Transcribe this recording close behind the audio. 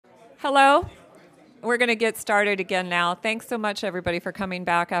Hello. We're going to get started again now. Thanks so much, everybody, for coming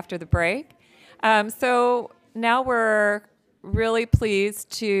back after the break. So now we're really pleased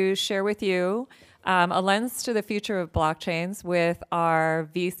to share with you a lens to the future of blockchains with our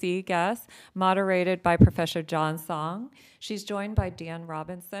VC guest, moderated by Professor John Song. She's joined by Dan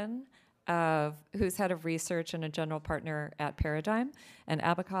Robinson, who's head of research and a general partner at Paradigm, and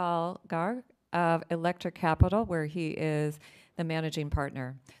Abakal Garg of Electric Capital, where he is the managing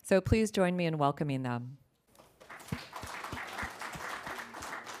partner. So please join me in welcoming them.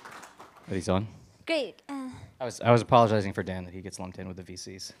 Are these on? Great. I was apologizing for Dan that he gets lumped in with the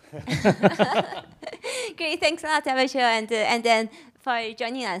VCs. Great. Thanks a lot, Abhishek, and then for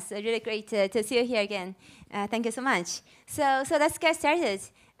joining us. Really great to see you here again. Thank you so much. So let's get started.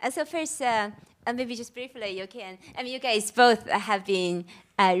 So first, maybe just briefly, you can. I mean, you guys both have been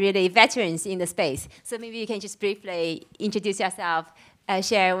really veterans in the space. So maybe you can just briefly introduce yourself,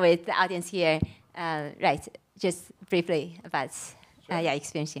 share with the audience here, just briefly about your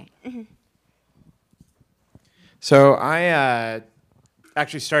experience here. So I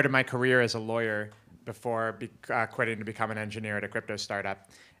actually started my career as a lawyer before quitting to become an engineer at a crypto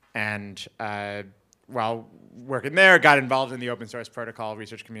startup. And while working there, got involved in the open source protocol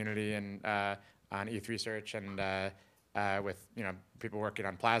research community and on ETH research and with people working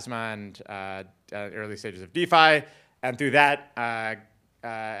on Plasma and early stages of DeFi. And through that,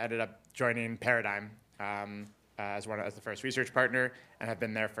 ended up joining Paradigm as the first research partner, and have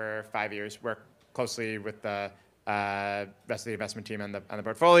been there for 5 years. Worked closely with the rest of the investment team and the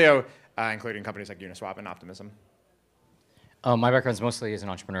portfolio, including companies like Uniswap and Optimism. My background's mostly as an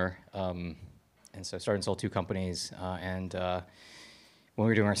entrepreneur, and so I started and sold 2 companies. And when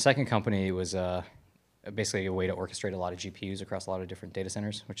we were doing our second company, it was basically a way to orchestrate a lot of GPUs across a lot of different data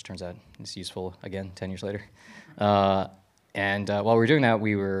centers, which turns out is useful again 10 years later. And while we were doing that,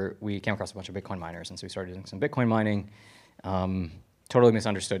 we came across a bunch of Bitcoin miners, and so we started doing some Bitcoin mining. Totally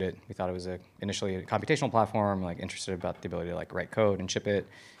misunderstood it. We thought it was initially a computational platform, interested about the ability to write code and ship it.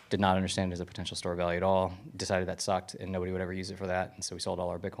 Did not understand it as a potential store of value at all. Decided that sucked and nobody would ever use it for that, and so we sold all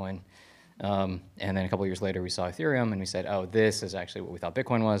our Bitcoin. And then a couple years later, we saw Ethereum, and we said, oh, this is actually what we thought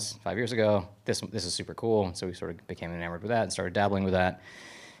Bitcoin was 5 years ago. This is super cool, and so we sort of became enamored with that and started dabbling with that.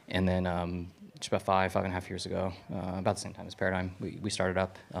 And then just about 5.5 years ago, about the same time as Paradigm, we started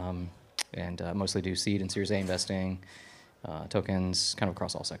up and mostly do seed and Series A investing, tokens, kind of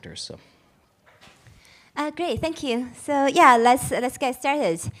across all sectors. So. Great, thank you. So yeah, let's get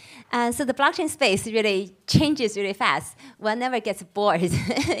started. So the blockchain space really changes really fast. One never gets bored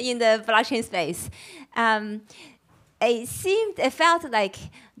in the blockchain space. It felt like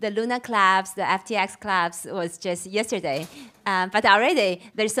the Luna collapse, the FTX collapse was just yesterday. But already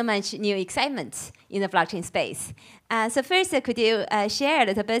there's so much new excitement in the blockchain space. So first, could you share a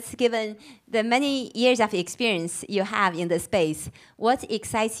little bit, given the many years of experience you have in the space, what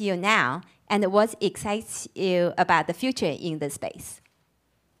excites you now and what excites you about the future in the space?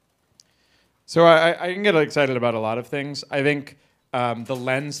 So I can get excited about a lot of things. I think the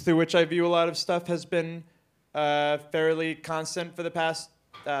lens through which I view a lot of stuff has been fairly constant for the past,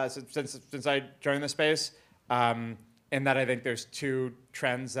 since I joined the space, in that I think there's 2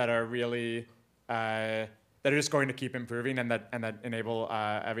 trends that are really, that are just going to keep improving and that enable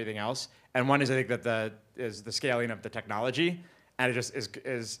everything else. And one is I think that the scaling of the technology, and it just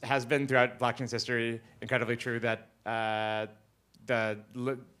has been throughout blockchain's history incredibly true that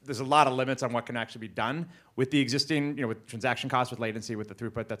there's a lot of limits on what can actually be done with the existing, with transaction costs, with latency, with the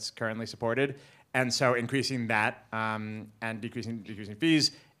throughput that's currently supported. And so increasing that and decreasing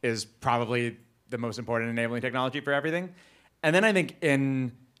fees is probably the most important enabling technology for everything. And then I think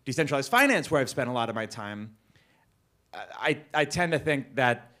in decentralized finance, where I've spent a lot of my time, I tend to think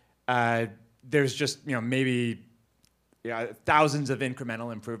that there's just maybe thousands of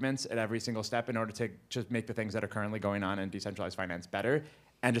incremental improvements at every single step in order to just make the things that are currently going on in decentralized finance better.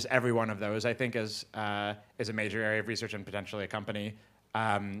 And just every one of those, I think, is a major area of research and potentially a company.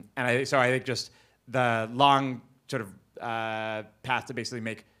 And I think just the long sort of path to basically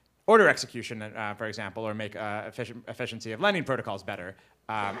make order execution, for example, or make efficiency of lending protocols better,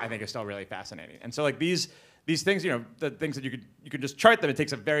 I think is still really fascinating. And so these things, the things that you could just chart them. It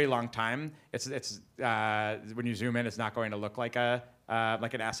takes a very long time. It's when you zoom in, it's not going to look like an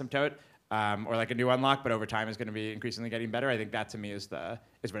asymptote or like a new unlock, but over time is going to be increasingly getting better. I think that to me is what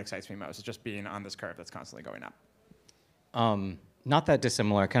excites me most. It's just being on this curve that's constantly going up. Not that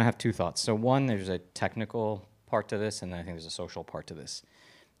dissimilar. I kind of have 2 thoughts. So one, there's a technical part to this, and then I think there's a social part to this.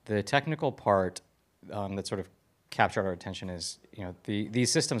 The technical part that sort of captured our attention is,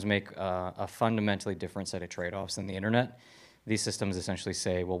 these systems make a fundamentally different set of trade-offs than the internet. these systems essentially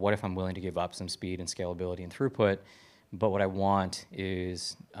say, well, what if I'm willing to give up some speed and scalability and throughput, but what I want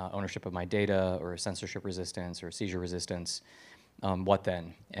is ownership of my data or censorship resistance or seizure resistance? What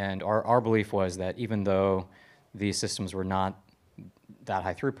then? And our belief was that even though these systems were not that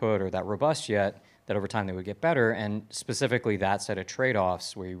high throughput or that robust yet, that over time they would get better, and specifically that set of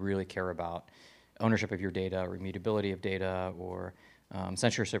trade-offs where you really care about ownership of your data or immutability of data or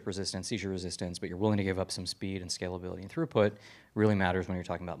censorship resistance, seizure resistance, but you're willing to give up some speed and scalability and throughput really matters when you're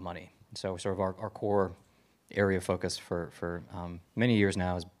talking about money. So sort of our core area of focus for many years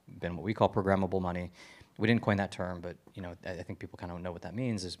now has been what we call programmable money. We didn't coin that term, but I think people kind of know what that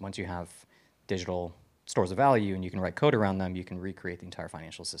means. Is once you have digital stores of value and you can write code around them, you can recreate the entire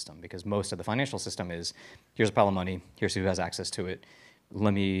financial system, because most of the financial system is, here's a pile of money, here's who has access to it,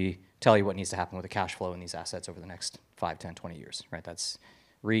 let me tell you what needs to happen with the cash flow in these assets over the next 5, 10, 20 years, right? That's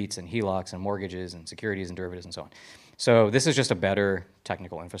REITs and HELOCs and mortgages and securities and derivatives and so on. So this is just a better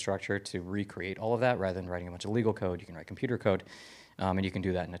technical infrastructure to recreate all of that rather than writing a bunch of legal code. You can write computer code, and you can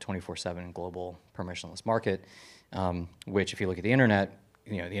do that in a 24/7 global permissionless market, which if you look at the internet,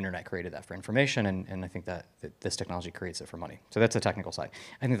 the internet created that for information, and I think that this technology creates it for money. So that's the technical side.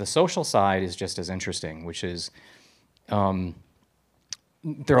 I think the social side is just as interesting, which is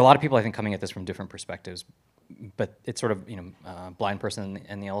there are a lot of people, I think, coming at this from different perspectives, but it's sort of, blind person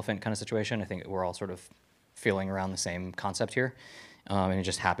and the elephant kind of situation. I think we're all sort of feeling around the same concept here, and it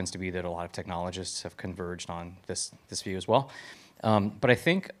just happens to be that a lot of technologists have converged on this view as well. But I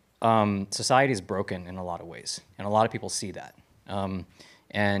think society is broken in a lot of ways, and a lot of people see that.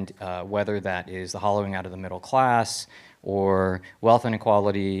 And whether that is the hollowing out of the middle class, or wealth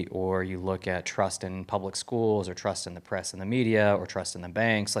inequality, or you look at trust in public schools, or trust in the press and the media, or trust in the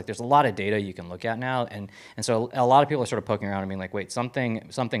banks. Like, there's a lot of data you can look at now, and so a lot of people are sort of poking around and being like, wait,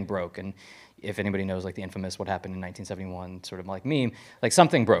 something broke. And if anybody knows, like, the infamous "what happened in 1971" sort of like meme, like,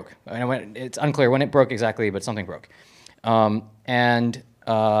 something broke. It's unclear when it broke exactly, but something broke. And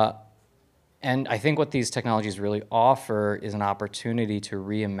I think what these technologies really offer is an opportunity to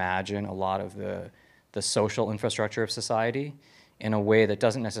reimagine a lot of the social infrastructure of society in a way that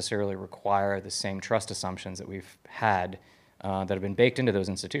doesn't necessarily require the same trust assumptions that we've had that have been baked into those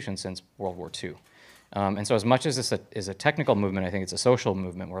institutions since World War II. And so as much as this is a technical movement, I think it's a social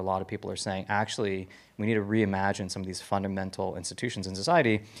movement where a lot of people are saying, actually, we need to reimagine some of these fundamental institutions in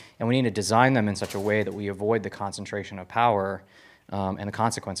society, and we need to design them in such a way that we avoid the concentration of power and the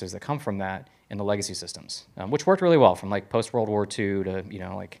consequences that come from that in the legacy systems, which worked really well from like post-World War II to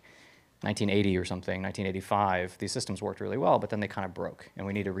like 1980 or something, 1985. These systems worked really well, but then they kind of broke, and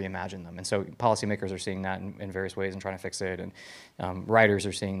we need to reimagine them. And so policymakers are seeing that in various ways and trying to fix it, and writers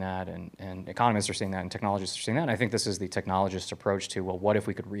are seeing that, and economists are seeing that, and technologists are seeing that. And I think this is the technologist's approach to, well, what if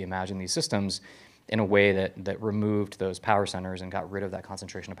we could reimagine these systems in a way that removed those power centers and got rid of that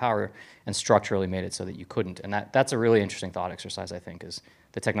concentration of power and structurally made it so that you couldn't. And that's a really interesting thought exercise, I think, is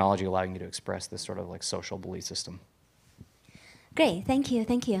the technology allowing you to express this sort of like social belief system. Great, thank you.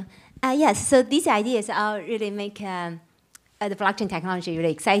 Yes, so these ideas all really make the blockchain technology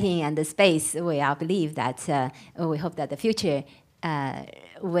really exciting, and the space we all believe that we hope that the future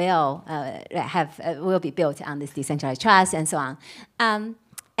will be built on this decentralized trust and so on.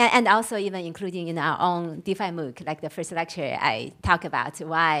 And also even including in our own DeFi MOOC, like the first lecture, I talk about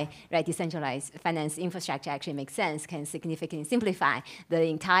why decentralized finance infrastructure actually makes sense, can significantly simplify the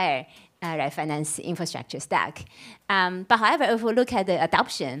entire finance infrastructure stack. But however, if we look at the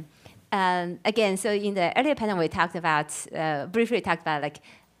adoption, again, so in the earlier panel we talked about, briefly talked about like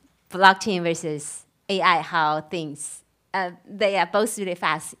blockchain versus AI, how things, they are both really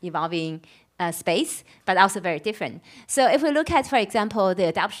fast evolving space, but also very different. So if we look at, for example, the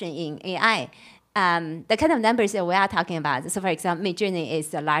adoption in AI, the kind of numbers that we are talking about, so for example, Midjourney is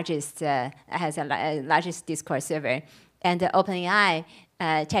the largest, has the largest Discord server, and the OpenAI,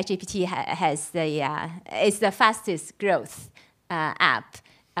 ChatGPT is the fastest growth app,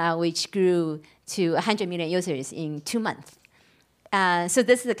 which grew to 100 million users in 2 months. So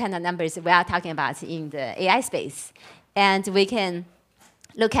this is the kind of numbers we are talking about in the AI space. And we can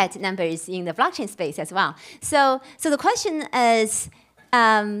look at numbers in the blockchain space as well. So the question is,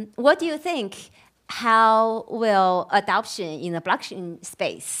 what do you think? How will adoption in the blockchain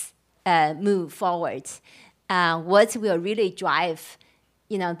space move forward? What will really drive,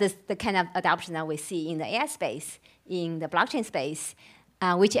 the kind of adoption that we see in the AI space, in the blockchain space?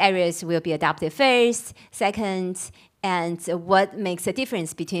 Which areas will be adopted first, second, and what makes a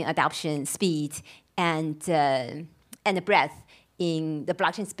difference between adoption speed and the breadth in the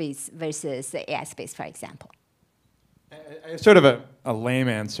blockchain space versus the AI space, for example? Sort of a lame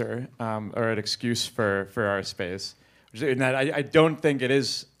answer or an excuse for our space In that I don't think it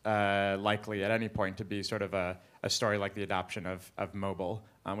is likely at any point to be sort of a story like the adoption of mobile,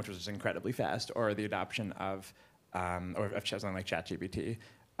 which was just incredibly fast, or the adoption of something like ChatGPT.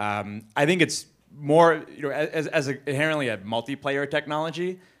 I think it's more, as inherently a multiplayer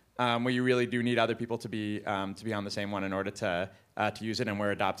technology, where you really do need other people to be on the same one in order to use it, and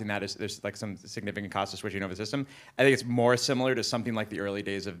we're adopting that. There's like some significant cost to switching over the system. I think it's more similar to something like the early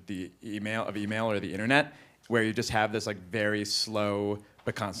days of the email or the internet, where you just have this like very slow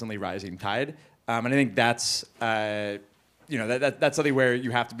but constantly rising tide. And I think that's that's something where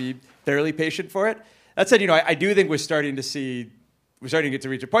you have to be fairly patient for it. That said, I do think we're starting to get to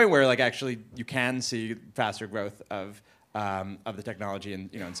reach a point where like actually you can see faster growth of the technology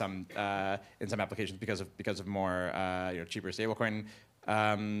and in some applications because of more cheaper stablecoin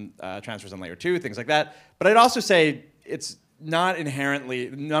transfers on layer 2, things like that. But I'd also say it's not inherently,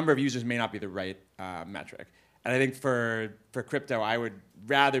 the number of users may not be the right metric. And I think for crypto, I would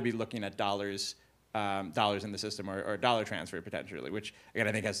rather be looking at dollars in the system or dollar transfer potentially, which again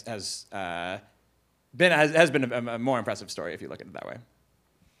I think has been a more impressive story if you look at it that way.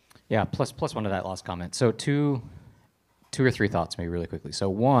 Yeah, plus one to that last comment. So two or three thoughts maybe really quickly. So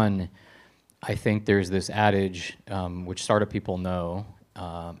one, I think there's this adage which startup people know,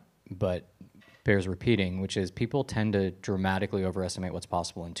 but bears repeating, which is people tend to dramatically overestimate what's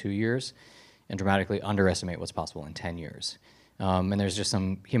possible in 2 years and dramatically underestimate what's possible in 10 years. And there's just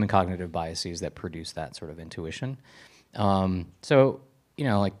some human cognitive biases that produce that sort of intuition. So,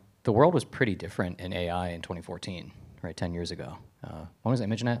 like the world was pretty different in AI in 2014, right, 10 years ago. When was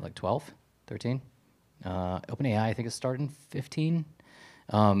ImageNet, like 12, 13? OpenAI, I think it started in 15.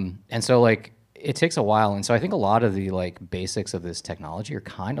 And so like it takes a while. And so I think a lot of the like basics of this technology are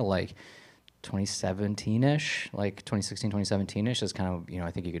kind of like 2017-ish, like 2016, 2017-ish is kind of, I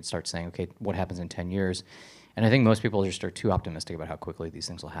think you could start saying, okay, what happens in 10 years? And I think most people just are too optimistic about how quickly these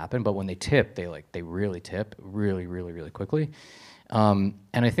things will happen. But when they tip, they really tip really, really, really quickly. And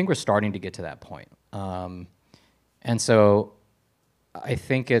I think we're starting to get to that point. And so I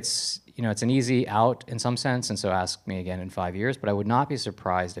think it's an easy out in some sense, and so ask me again in 5 years, but I would not be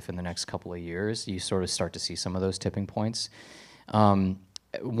surprised if in the next couple of years you sort of start to see some of those tipping points.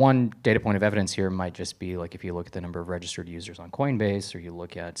 One data point of evidence here might just be like if you look at the number of registered users on Coinbase, or you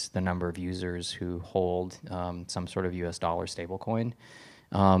look at the number of users who hold some sort of US dollar stablecoin,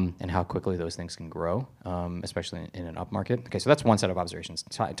 and how quickly those things can grow, especially in an up market. Okay, so that's one set of observations.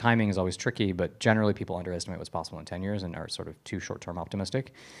 Timing is always tricky, but generally people underestimate what's possible in 10 years and are sort of too short-term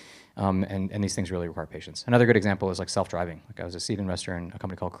optimistic. And these things really require patience. Another good example is like self-driving. Like I was a seed investor in a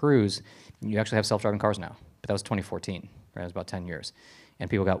company called Cruise. You actually have self-driving cars now, but that was 2014, right? It was about 10 years. And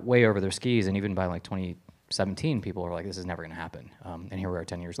people got way over their skis, and even by like 2017, people were like, this is never gonna happen. And here we are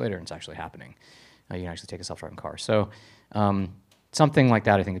 10 years later, and it's actually happening. You can actually take a self-driving car. So something like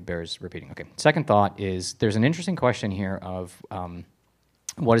that I think it bears repeating. Okay, second thought is there's an interesting question here of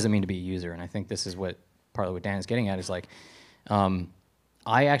what does it mean to be a user? And I think this is what partly what Dan is getting at is like,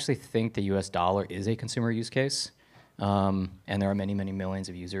 I actually think the US dollar is a consumer use case. And there are many, many millions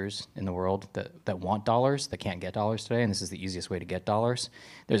of users in the world that want dollars, that can't get dollars today, and this is the easiest way to get dollars.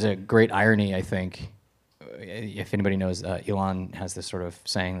 There's a great irony, I think, if anybody knows, Elon has this sort of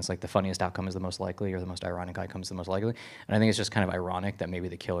saying, it's like the funniest outcome is the most likely, or the most ironic outcome is the most likely. And I think it's just kind of ironic that maybe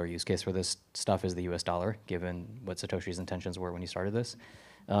the killer use case for this stuff is the US dollar, given what Satoshi's intentions were when he started this.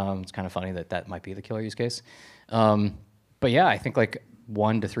 It's kind of funny that might be the killer use case. But yeah, I think like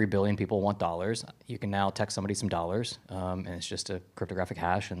 1 to 3 billion people want dollars. You can now text somebody some dollars, and it's just a cryptographic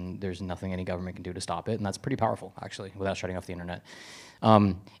hash, and there's nothing any government can do to stop it, and that's pretty powerful, actually, without shutting off the internet.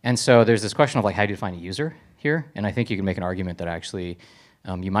 And so there's this question of like, how do you define a user here? And I think you can make an argument that actually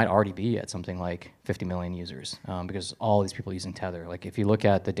you might already be at something like 50 million users, because all these people using Tether. Like if you look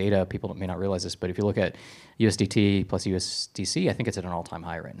at the data, people may not realize this, but if you look at USDT plus USDC, I think it's at an all-time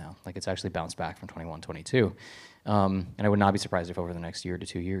high right now. Like it's actually bounced back from 21, 22. And I would not be surprised if over the next year to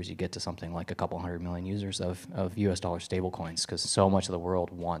 2 years you get to something like a couple 100 million users of US dollar stablecoins, because so much of the world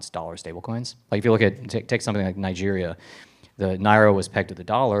wants dollar stablecoins. Like if you look at, take something like Nigeria, the Naira was pegged to the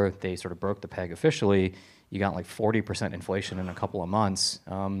dollar, they sort of broke the peg officially, you got like 40% inflation in a couple of months,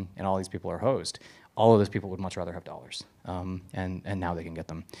 and all these people are hosed. All of those people would much rather have dollars, and now they can get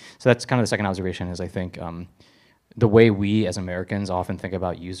them. So that's kind of the second observation is I think the way we as Americans often think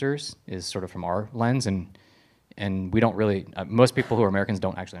about users is sort of from our lens, and we don't really, most people who are Americans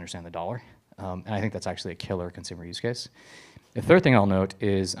don't actually understand the dollar. And I think that's actually a killer consumer use case. The third thing I'll note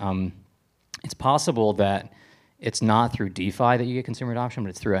is it's possible that it's not through DeFi that you get consumer adoption, but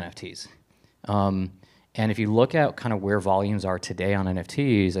it's through NFTs. And if you look at kind of where volumes are today on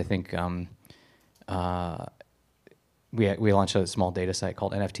NFTs, I think we launched a small data site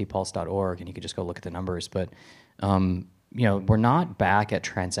called nftpulse.org, and you could just go look at the numbers. But we're not back at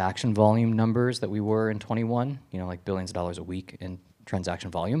transaction volume numbers that we were in 21. Like billions of dollars a week in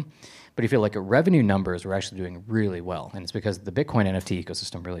transaction volume. But if you look at revenue numbers, we're actually doing really well, and it's because the Bitcoin NFT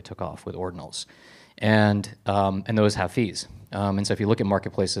ecosystem really took off with ordinals, and those have fees. And so if you look at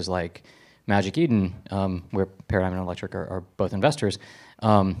marketplaces like Magic Eden, where Paradigm and Electric are both investors,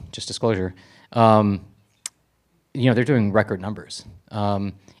 just disclosure. They're doing record numbers.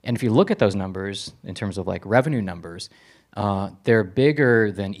 And if you look at those numbers in terms of like revenue numbers, they're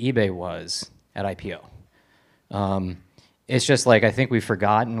bigger than eBay was at IPO. It's just like, I think we've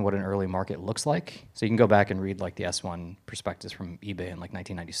forgotten what an early market looks like. So you can go back and read like the S1 prospectus from eBay in like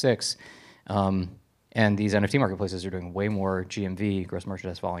 1996. And these NFT marketplaces are doing way more GMV, gross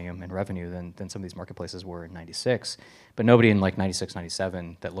merchandise volume, and revenue than some of these marketplaces were in 96. But nobody in like 96,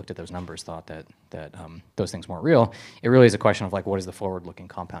 97 that looked at those numbers thought that those things weren't real. It really is a question of like, what is the forward-looking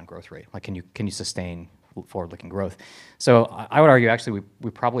compound growth rate? Like, can you sustain forward-looking growth? So I would argue actually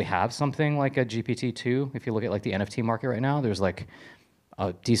we probably have something like a GPT-2. If you look at like the NFT market right now, there's like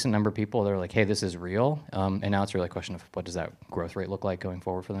a decent number of people that are like, hey, this is real. And now it's really a question of what does that growth rate look like going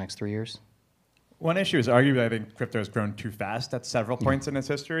forward for the next 3 years? One issue is arguably I think crypto has grown too fast at several points in its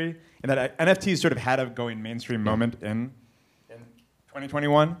history, and that NFTs sort of had a going mainstream moment in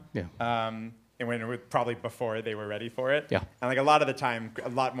 2021. Yeah. And when it was probably before they were ready for it. Yeah. And like a lot of the time, a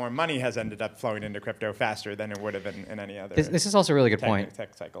lot more money has ended up flowing into crypto faster than it would have in any other. This is also a really good point.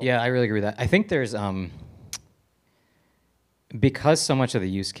 Tech cycle. Yeah, I really agree with that. I think there's because so much of the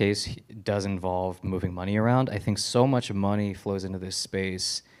use case does involve moving money around. I think so much money flows into this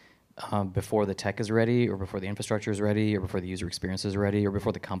space before the tech is ready, or before the infrastructure is ready, or before the user experience is ready, or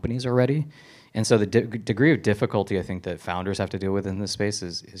before the companies are ready. And so the degree of difficulty I think that founders have to deal with in this space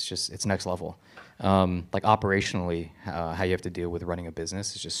is just, it's next level. Like operationally, how you have to deal with running a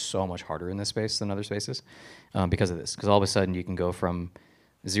business is just so much harder in this space than other spaces because of this. Because all of a sudden you can go from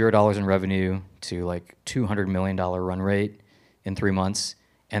 $0 in revenue to like $200 million run rate in 3 months,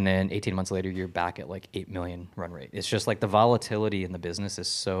 and then 18 months later, you're back at like 8 million run rate. It's just like the volatility in the business is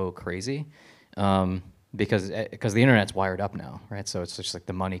so crazy because the internet's wired up now, right? So it's just like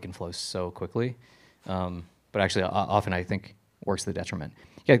the money can flow so quickly. But actually, often I think works to the detriment.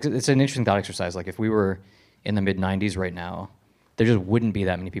 Yeah, it's an interesting thought exercise. Like if we were in the mid 90s right now, there just wouldn't be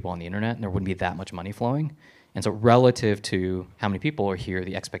that many people on the internet, and there wouldn't be that much money flowing. And so relative to how many people are here,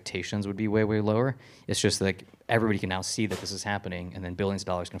 the expectations would be way, way lower. It's just like everybody can now see that this is happening, and then billions of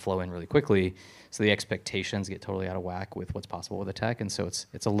dollars can flow in really quickly. So the expectations get totally out of whack with what's possible with the tech. And so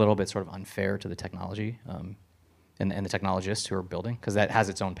it's a little bit sort of unfair to the technology and the technologists who are building, because that has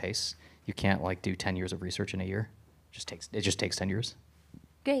its own pace. You can't like do 10 years of research in a year. It just takes 10 years.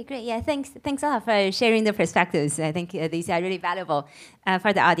 Great. Yeah, thanks a lot for sharing the perspectives. I think these are really valuable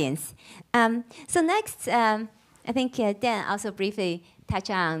for the audience. So next, I think Dan also briefly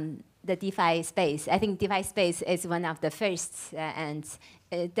touch on the DeFi space. I think DeFi space is one of the first, and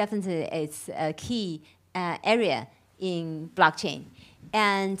definitely it's a key area in blockchain.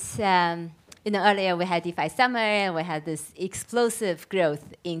 And earlier we had DeFi Summer, we had this explosive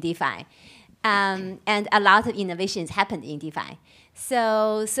growth in DeFi, and a lot of innovations happened in DeFi.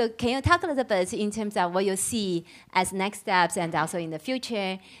 So can you talk a little bit in terms of what you see as next steps, and also in the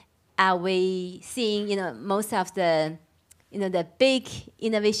future? Are we seeing, most of the, the big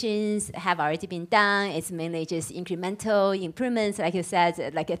innovations have already been done? It's mainly just incremental improvements, like you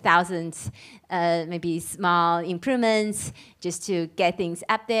said, like 1,000 maybe small improvements just to get things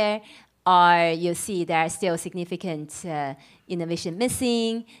up there, or you see there are still significant innovation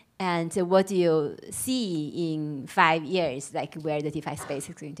missing? And what do you see in 5 years, like where the DeFi space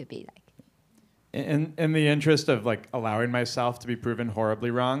is going to be like? In the interest of like allowing myself to be proven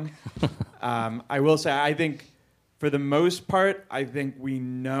horribly wrong, I will say I think for the most part, I think we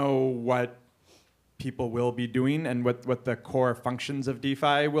know what people will be doing and what the core functions of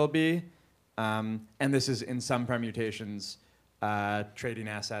DeFi will be. And this is in some permutations, trading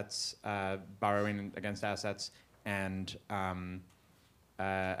assets, borrowing against assets, and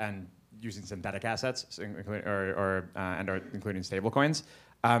using synthetic assets, including stablecoins.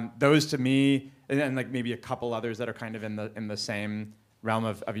 Those to me, and like maybe a couple others that are kind of in the same realm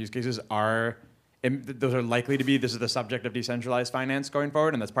of use cases those are likely to be. This is the subject of decentralized finance going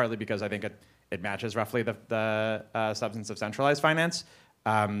forward, and that's partly because I think it matches roughly the substance of centralized finance,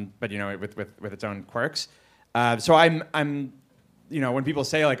 but with its own quirks. So I'm when people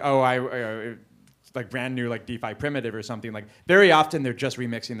say like, oh, like brand new like DeFi primitive or something, like very often they're just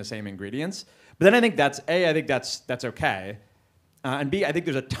remixing the same ingredients. But then I think that's okay. And B, I think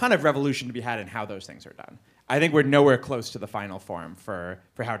there's a ton of revolution to be had in how those things are done. I think we're nowhere close to the final form for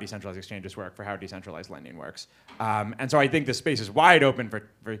how decentralized exchanges work, for how decentralized lending works. And so I think the space is wide open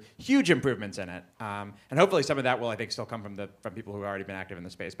for huge improvements in it. And hopefully some of that will, I think, still come from people who have already been active in the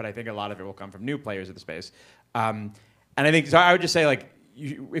space. But I think a lot of it will come from new players in the space. And I think, so I would just say, like,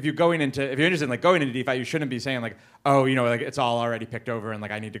 if you're interested in like going into DeFi, you shouldn't be saying like, oh, like it's all already picked over and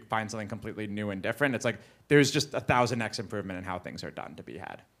like I need to find something completely new and different. It's like there's just 1,000x improvement in how things are done to be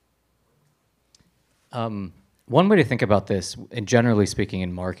had. One way to think about this, and generally speaking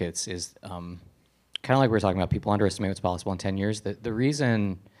in markets, is kind of like we were talking about, people underestimate what's possible in 10 years. The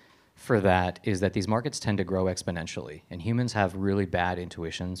reason for that is that these markets tend to grow exponentially, and humans have really bad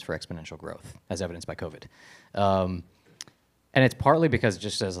intuitions for exponential growth, as evidenced by COVID. And it's partly because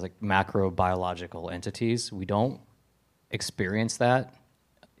just as like macro biological entities, we don't experience that.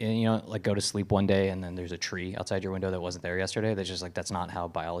 And, like go to sleep one day and then there's a tree outside your window that wasn't there yesterday. That's just like, that's not how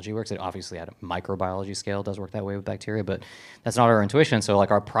biology works. It obviously at a microbiology scale does work that way with bacteria, but that's not our intuition. So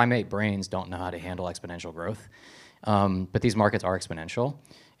like our primate brains don't know how to handle exponential growth. But these markets are exponential.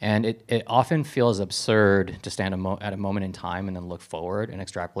 And it often feels absurd to stand at a moment in time and then look forward and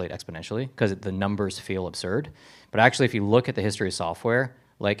extrapolate exponentially because the numbers feel absurd. But actually, if you look at the history of software,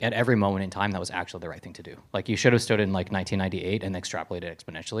 like at every moment in time, that was actually the right thing to do. Like you should have stood in like 1998 and extrapolated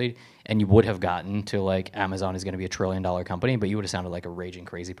exponentially, and you would have gotten to like Amazon is going to be $1 trillion company, but you would have sounded like a raging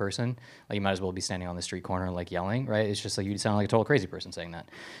crazy person. Like you might as well be standing on the street corner and like yelling, right? It's just like you'd sound like a total crazy person saying that.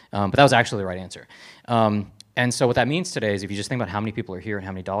 But that was actually the right answer. And so what that means today is if you just think about how many people are here and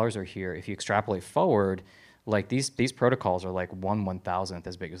how many dollars are here, if you extrapolate forward, like these protocols are like 1/1000th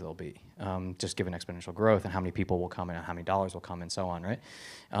as big as they'll be, just given exponential growth and how many people will come in and how many dollars will come and so on, right?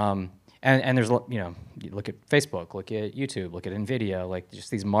 And there's, you look at Facebook, look at YouTube, look at NVIDIA, like just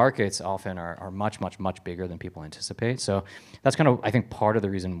these markets often are much, much, much bigger than people anticipate. So that's kind of, I think, part of the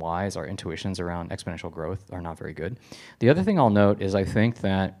reason why is our intuitions around exponential growth are not very good. The other thing I'll note is I think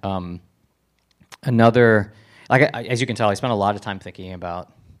that as you can tell, I spent a lot of time thinking about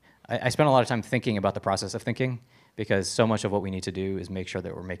the process of thinking because so much of what we need to do is make sure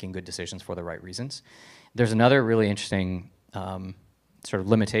that we're making good decisions for the right reasons. There's another really interesting sort of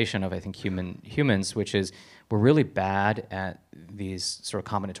limitation of, I think, humans, which is we're really bad at these sort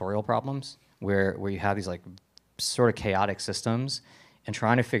of combinatorial problems where you have these like sort of chaotic systems and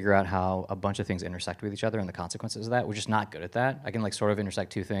trying to figure out how a bunch of things intersect with each other and the consequences of that. We're just not good at that. I can like sort of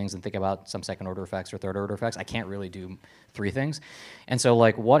intersect two things and think about some second order effects or third order effects. I can't really do three things. And so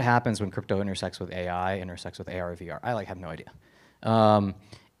like what happens when crypto intersects with AI, intersects with AR, VR? I like have no idea.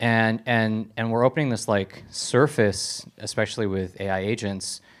 And we're opening this like surface, especially with AI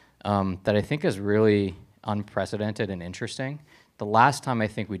agents, that I think is really unprecedented and interesting. The last time I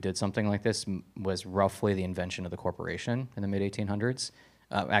think we did something like this was roughly the invention of the corporation in the mid-1800s.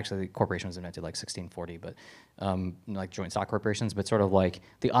 Actually, the corporation was invented like 1640, but like joint stock corporations. But sort of like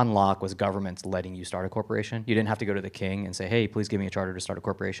the unlock was governments letting you start a corporation. You didn't have to go to the king and say, "Hey, please give me a charter to start a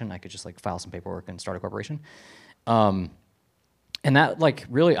corporation." I could just like file some paperwork and start a corporation. And that like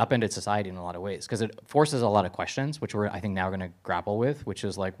really upended society in a lot of ways because it forces a lot of questions, which we're I think now going to grapple with, which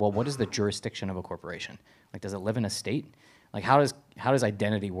is like, well, what is the jurisdiction of a corporation? Like, does it live in a state? Like, how does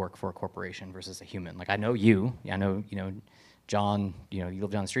identity work for a corporation versus a human? Like, I know you. I know, John, you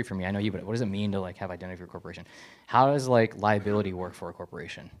live down the street from me. I know you, but what does it mean to, like, have identity for a corporation? How does, like, liability work for a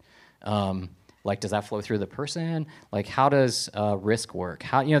corporation? Like, does that flow through the person? Like, how does risk work?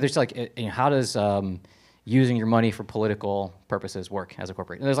 How, there's, like, how does using your money for political purposes work as a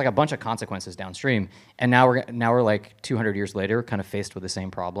corporation? And there's, like, a bunch of consequences downstream. And now we're like, 200 years later, kind of faced with the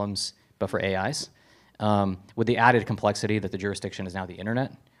same problems, but for AIs. With the added complexity that the jurisdiction is now the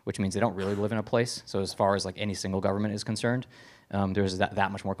internet, which means they don't really live in a place. So as far as like any single government is concerned, there's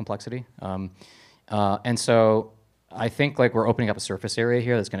that much more complexity. And so I think like we're opening up a surface area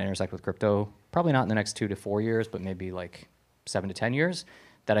here that's going to intersect with crypto, probably not in the next 2 to 4 years, but maybe like 7 to 10 years,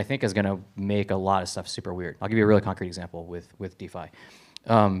 that I think is going to make a lot of stuff super weird. I'll give you a really concrete example with DeFi.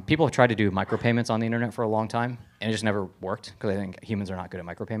 People have tried to do micropayments on the internet for a long time, and it just never worked because I think humans are not good at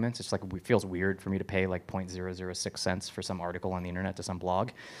micropayments. It's like it feels weird for me to pay like 0.006 cents for some article on the internet to some blog.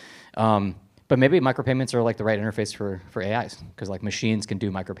 But maybe micropayments are like the right interface for AIs because like machines can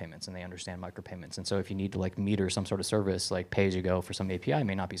do micropayments and they understand micropayments. And so if you need to like meter some sort of service, like pay as you go for some API, it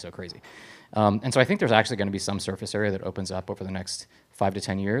may not be so crazy. And so I think there's actually going to be some surface area that opens up over the next 5 to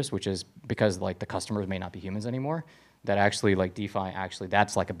 10 years, which is because like the customers may not be humans anymore. That actually, like DeFi,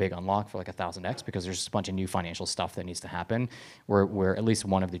 that's like a big unlock for like 1,000x because there's just a bunch of new financial stuff that needs to happen where at least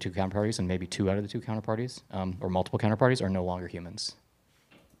one of the two counterparties and maybe 2 out of the 2 counterparties or multiple counterparties are no longer humans.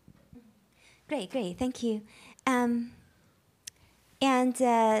 Great, thank you. And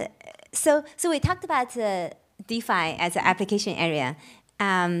so we talked about DeFi as an application area.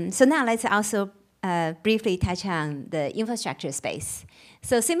 So now let's also briefly touch on the infrastructure space.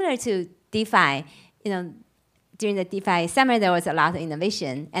 So similar to DeFi, during the DeFi summer, there was a lot of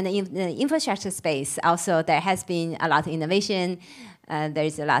innovation. And in the infrastructure space, also, there has been a lot of innovation.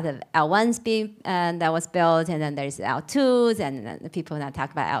 There's a lot of L1s that was built, and then there's L2s, and then people now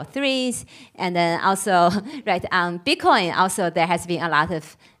talk about L3s. And then also, right, on Bitcoin, also, there has been a lot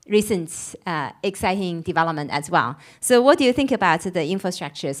of recent exciting development as well. So what do you think about the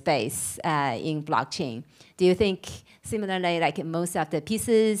infrastructure space in blockchain? Do you think similarly, like most of the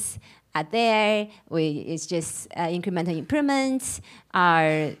pieces are there? It's just incremental improvements?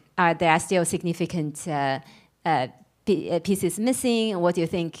 Are there still significant pieces missing? What do you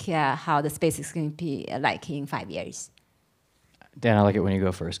think how the space is going to be like in 5 years? Dan, I like it when you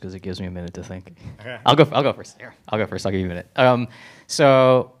go first because it gives me a minute to think. Okay. I'll go first. Here, I'll go first. I'll give you a minute.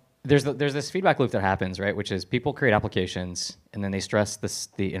 So there's this feedback loop that happens, right? Which is people create applications and then they stress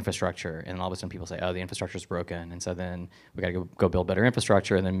the infrastructure, and all of a sudden people say, "Oh, the infrastructure is broken," and so then we got to go build better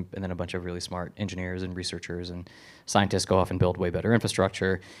infrastructure, and then a bunch of really smart engineers and researchers and scientists go off and build way better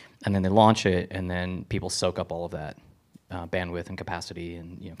infrastructure, and then they launch it, and then people soak up all of that. Bandwidth and capacity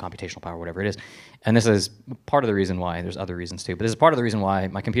and computational power, whatever it is. And this is part of the reason why, there's other reasons too, but this is part of the reason why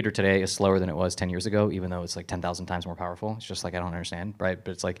my computer today is slower than it was 10 years ago, even though it's like 10,000 times more powerful. It's just like, I don't understand, right?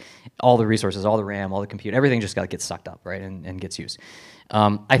 But it's like all the resources, all the RAM, all the compute, everything just got to get sucked up, right, and gets used.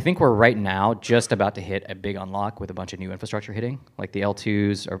 I think we're right now just about to hit a big unlock with a bunch of new infrastructure hitting. Like the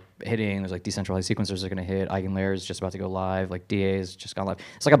L2s are hitting, there's like decentralized sequencers are going to hit, EigenLayer is just about to go live, like DA is just gone live.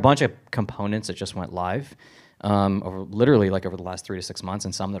 It's like a bunch of components that just went live. Literally over the last 3 to 6 months,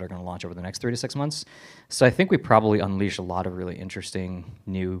 and some that are going to launch over the next 3 to 6 months. So I think we probably unleash a lot of really interesting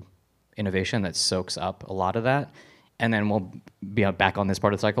new innovation that soaks up a lot of that. And then we'll be back on this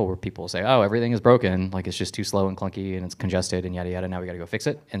part of the cycle where people say, "Oh, everything is broken, like it's just too slow and clunky and it's congested and yada yada, now we got to go fix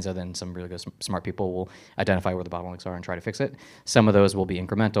it." And so then some really good smart people will identify where the bottlenecks are and try to fix it. Some of those will be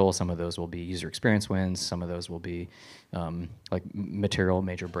incremental, some of those will be user experience wins, some of those will be like material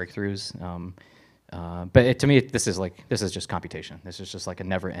major breakthroughs. But to me, this is just computation. This is just like a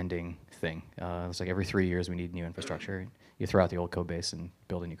never-ending thing. It's like every 3 years we need new infrastructure. You throw out the old code base and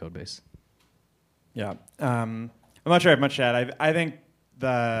build a new code base. Yeah, I'm not sure I have much to add. I think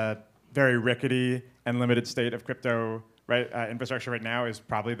the very rickety and limited state of crypto infrastructure right now is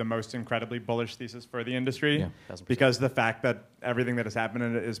probably the most incredibly bullish thesis for the industry. Yeah, 1000%. Because the fact that everything that has happened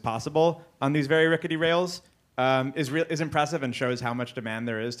in it is possible on these very rickety rails is impressive and shows how much demand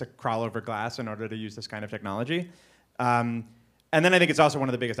there is to crawl over glass in order to use this kind of technology. And then I think it's also one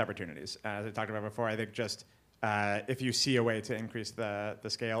of the biggest opportunities. As I talked about before, I think just if you see a way to increase the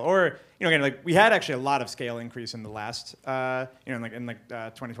scale, or again, like we had actually a lot of scale increase in the last, in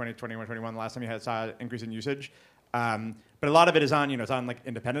 2020, 21, 21, the last time you saw an increase in usage. But a lot of it is on, it's on like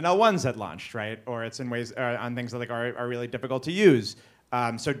independent L1s that launched, right? Or it's in ways on things that like are really difficult to use.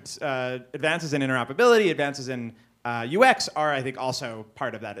 So advances in interoperability, advances in UX are, I think, also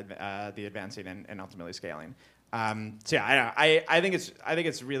part of that the advancing and ultimately scaling. So yeah, I think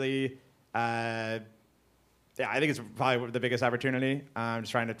it's really. I think it's probably the biggest opportunity. I'm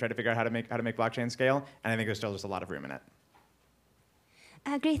just trying to figure out how to make blockchain scale, and I think there's still just a lot of room in it.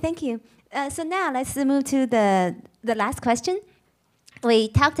 Great, thank you. So now let's move to the last question. We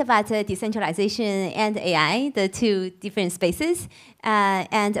talked about decentralization and AI, the two different spaces,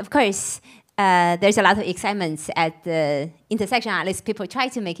 and of course, there's a lot of excitement at the intersection. At least people try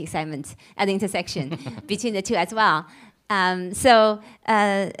to make excitement at the intersection between the two as well.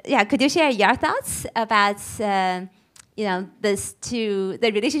 Could you share your thoughts about the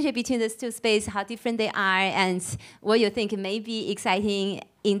relationship between these two spaces, how different they are, and what you think may be exciting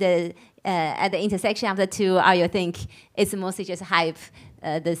in at the intersection of the two, or you think it's mostly just hype,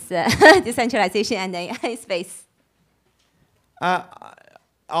 this decentralization and AI space?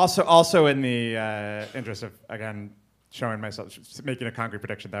 Also in the interest of, again, showing myself, making a concrete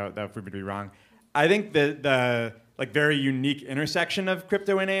prediction that would be wrong, I think the very unique intersection of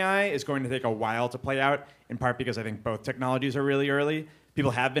crypto and AI is going to take a while to play out, in part because I think both technologies are really early. People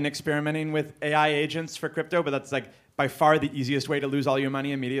have been experimenting with AI agents for crypto, but that's like by far the easiest way to lose all your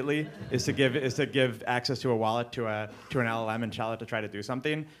money immediately is to give access to a wallet to an LLM and tell it to try to do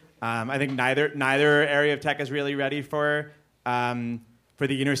something. I think neither area of tech is really ready for the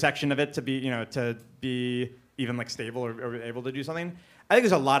intersection of it to be even like stable or able to do something. I think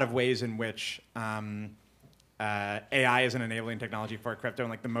there's a lot of ways in which AI is an enabling technology for crypto, and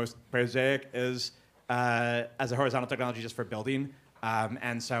like the most prosaic is as a horizontal technology just for building.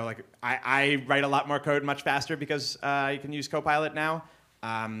 And so like I write a lot more code much faster because you can use Copilot now.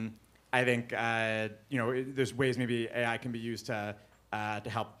 I think there's ways maybe AI can be used to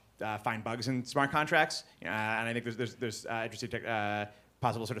help find bugs in smart contracts, and I think there's interesting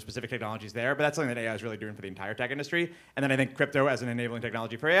possible sort of specific technologies there. But that's something that AI is really doing for the entire tech industry. And then I think crypto as an enabling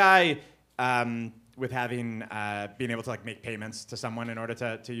technology for AI, with having being able to like make payments to someone in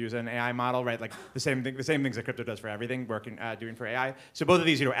order to use an AI model, right? Like the same things that crypto does for everything, doing for AI. So both of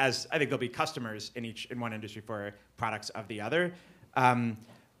these, as I think there'll be customers in one industry for products of the other.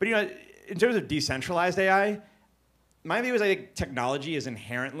 But in terms of decentralized AI, my view is I think technology is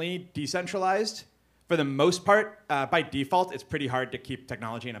inherently decentralized. For the most part, by default, it's pretty hard to keep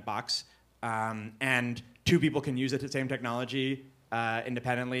technology in a box, and two people can use the same technology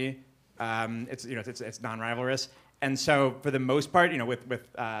independently. It's non-rivalrous, and so for the most part, with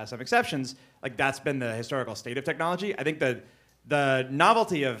some exceptions, like that's been the historical state of technology. I think the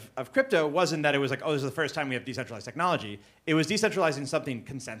novelty of crypto wasn't that it was like, oh, this is the first time we have decentralized technology. It was decentralizing something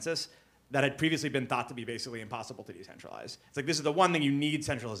consensus that had previously been thought to be basically impossible to decentralize. It's like this is the one thing you need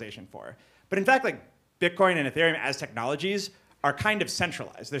centralization for. But in fact, like Bitcoin and Ethereum as technologies are kind of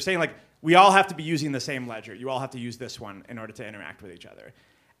centralized. They're saying like, we all have to be using the same ledger. You all have to use this one in order to interact with each other.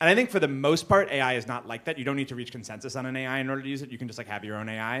 And I think for the most part, AI is not like that. You don't need to reach consensus on an AI in order to use it. You can just like have your own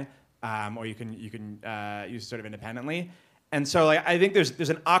AI, or you can use it sort of independently. And so like, I think there's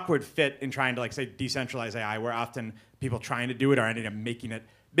an awkward fit in trying to like say decentralize AI, where often people trying to do it are ending up making it,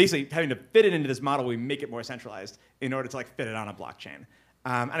 basically having to fit it into this model. We make it more centralized in order to like fit it on a blockchain.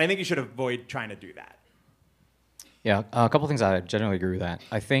 And I think you should avoid trying to do that. Yeah, a couple things I generally agree with that.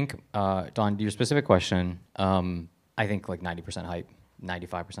 I think, Don, your specific question, I think like 90% hype,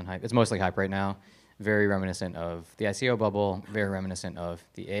 95% hype. It's mostly hype right now. Very reminiscent of the ICO bubble, very reminiscent of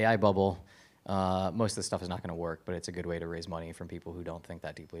the AI bubble. Most of this stuff is not going to work, but it's a good way to raise money from people who don't think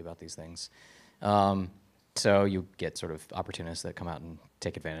that deeply about these things. So you get sort of opportunists that come out and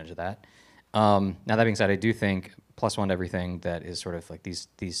take advantage of that. Now that being said, I do think plus one to everything that is sort of like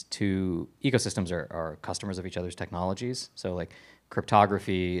these two ecosystems are customers of each other's technologies. So like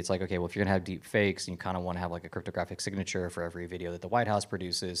cryptography, it's like, okay, well, if you're gonna have deep fakes, you kind of want to have like a cryptographic signature for every video that the White House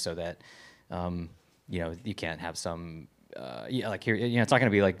produces, so that you can't have some like here, it's not gonna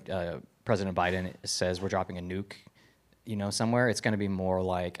be like President Biden says we're dropping a nuke, somewhere. It's going to be more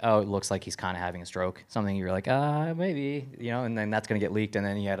like, oh, it looks like he's kind of having a stroke. Something you're like, maybe, and then that's going to get leaked, and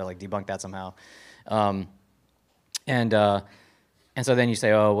then you had to like debunk that somehow. And so then you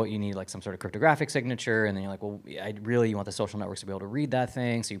say, oh, well, you need like some sort of cryptographic signature, and then you're like, well, you want the social networks to be able to read that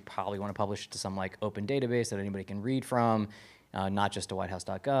thing, so you probably want to publish it to some like open database that anybody can read from. Not just to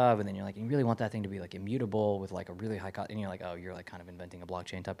whitehouse.gov, and then you're like, you really want that thing to be like immutable with like a really high cost, and you're like, oh, you're like kind of inventing a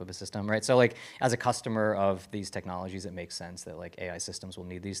blockchain type of a system, right? So like as a customer of these technologies, it makes sense that like AI systems will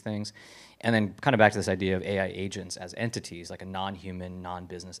need these things. And then kind of back to this idea of AI agents as entities, like a non-human,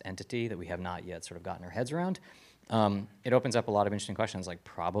 non-business entity that we have not yet sort of gotten our heads around. It opens up a lot of interesting questions, like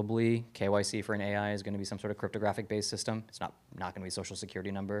probably KYC for an AI is going to be some sort of cryptographic based system. It's not going to be a social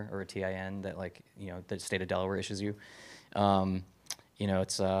security number or a TIN that like, the state of Delaware issues you.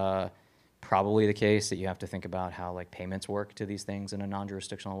 It's probably the case that you have to think about how like payments work to these things in a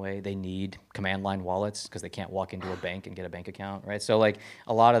non-jurisdictional way. They need command line wallets because they can't walk into a bank and get a bank account, right? So like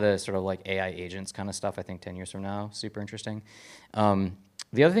a lot of the sort of like AI agents kind of stuff, I think 10 years from now, super interesting.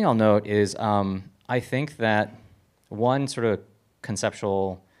 The other thing I'll note is I think that one sort of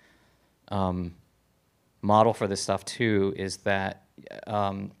conceptual model for this stuff too is that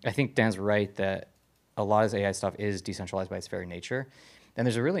I think Dan's right that a lot of this AI stuff is decentralized by its very nature. And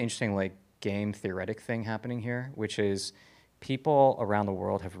there's a really interesting like game theoretic thing happening here, which is people around the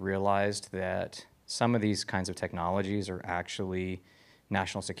world have realized that some of these kinds of technologies are actually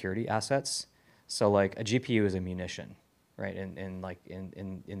national security assets. So like a GPU is a munition, right, in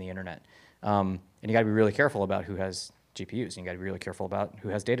the internet. And you gotta be really careful about who has GPUs, and you gotta be really careful about who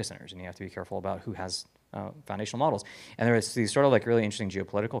has data centers, and you have to be careful about who has foundational models. And there's these sort of like really interesting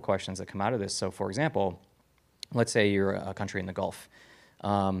geopolitical questions that come out of this. So for example, let's say you're a country in the Gulf,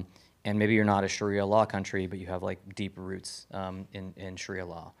 and maybe you're not a Sharia law country, but you have like deep roots in Sharia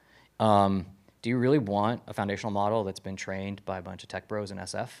law. Do you really want a foundational model that's been trained by a bunch of tech bros in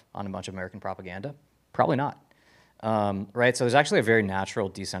SF on a bunch of American propaganda? Probably not, right? So there's actually a very natural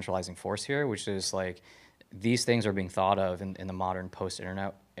decentralizing force here, which is like these things are being thought of in the modern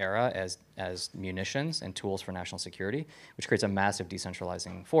post-internet era as munitions and tools for national security, which creates a massive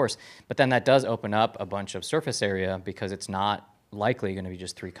decentralizing force. But then that does open up a bunch of surface area because it's not likely going to be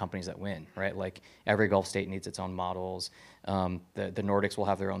just 3 companies that win, right? Like every Gulf state needs its own models. The Nordics will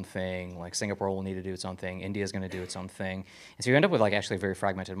have their own thing. Like Singapore will need to do its own thing. India is going to do its own thing. And so you end up with like actually a very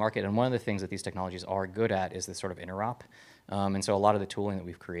fragmented market. And one of the things that these technologies are good at is this sort of interop. And so a lot of the tooling that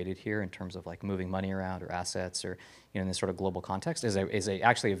we've created here in terms of like moving money around or assets or in this sort of global context is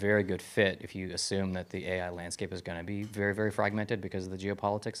actually a very good fit if you assume that the AI landscape is going to be very, very fragmented because of the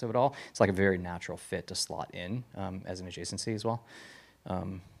geopolitics of it all. It's like a very natural fit to slot in as an adjacency as well.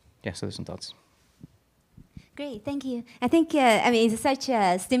 Yeah, so there's some thoughts. Great, thank you. I think, it's such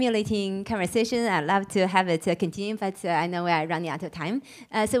a stimulating conversation. I'd love to have it continue, but I know we are running out of time.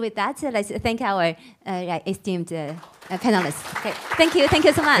 So with that, let's thank our esteemed panelists. Great. Thank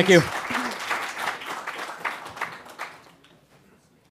you so much. Thank you.